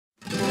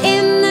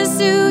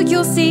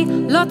you'll see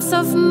lots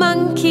of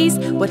monkeys.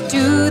 What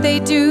do?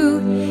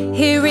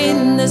 Here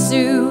in the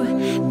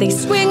zoo? They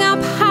swing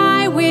up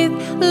high with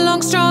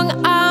long,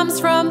 strong arms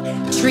from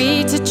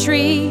tree to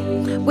tree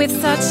with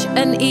such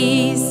an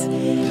ease.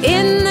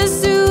 In the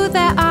zoo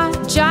there are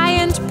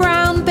giant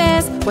brown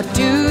bears. What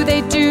do?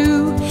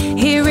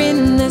 Here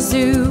in the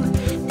zoo?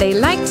 They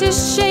like to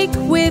shake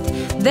with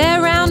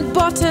their round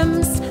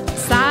bottoms,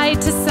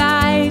 side to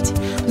side,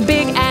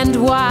 big and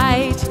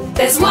wide.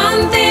 There's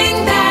one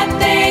thing that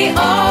they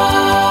all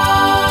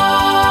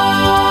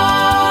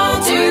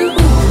do.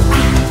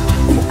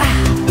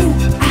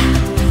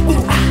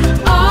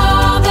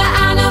 All the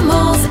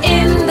animals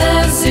in the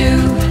zoo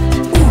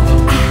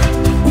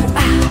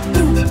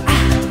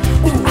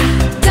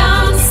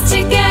dance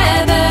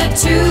together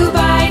 2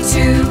 by 2.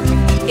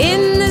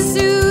 In the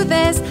zoo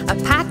there's a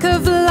pack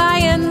of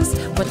lions.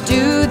 What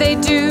do?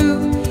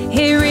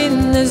 Here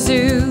in the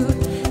zoo?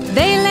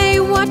 They lay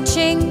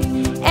watching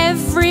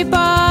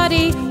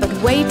everybody, but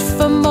wait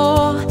for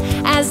more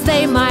as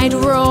they might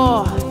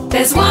roar.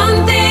 There's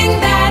one thing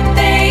that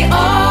they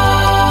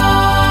all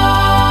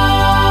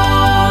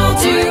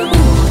do.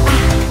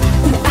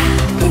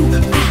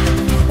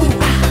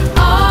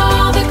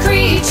 All the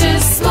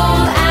creatures,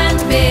 small and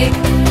big,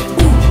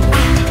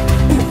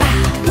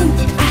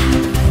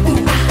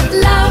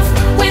 love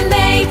when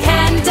they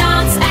can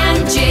dance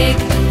and jig.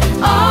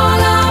 All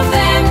of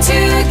them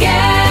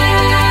together.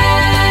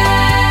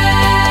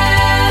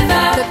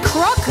 The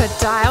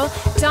crocodile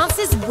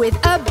dances with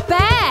a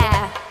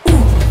bear.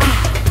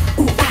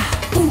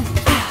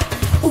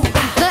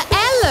 The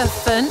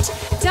elephant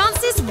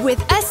dances with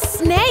a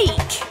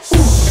snake.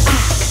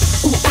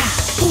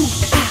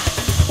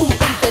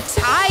 The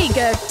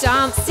tiger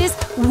dances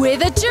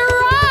with a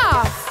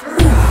giraffe.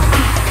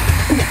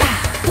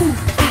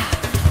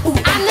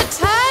 And the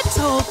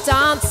turtle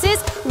dances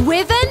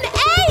with an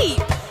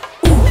ape.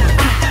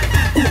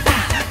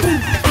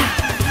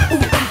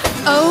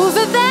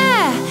 Over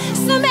there,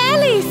 some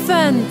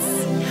elephants.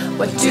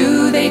 What do?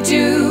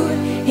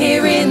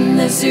 Here in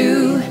the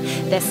zoo?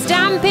 They're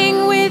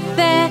stamping with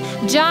their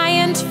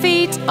giant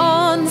feet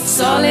on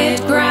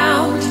solid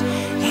ground.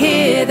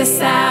 Hear the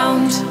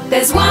sound.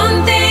 There's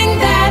one thing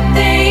that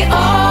they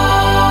all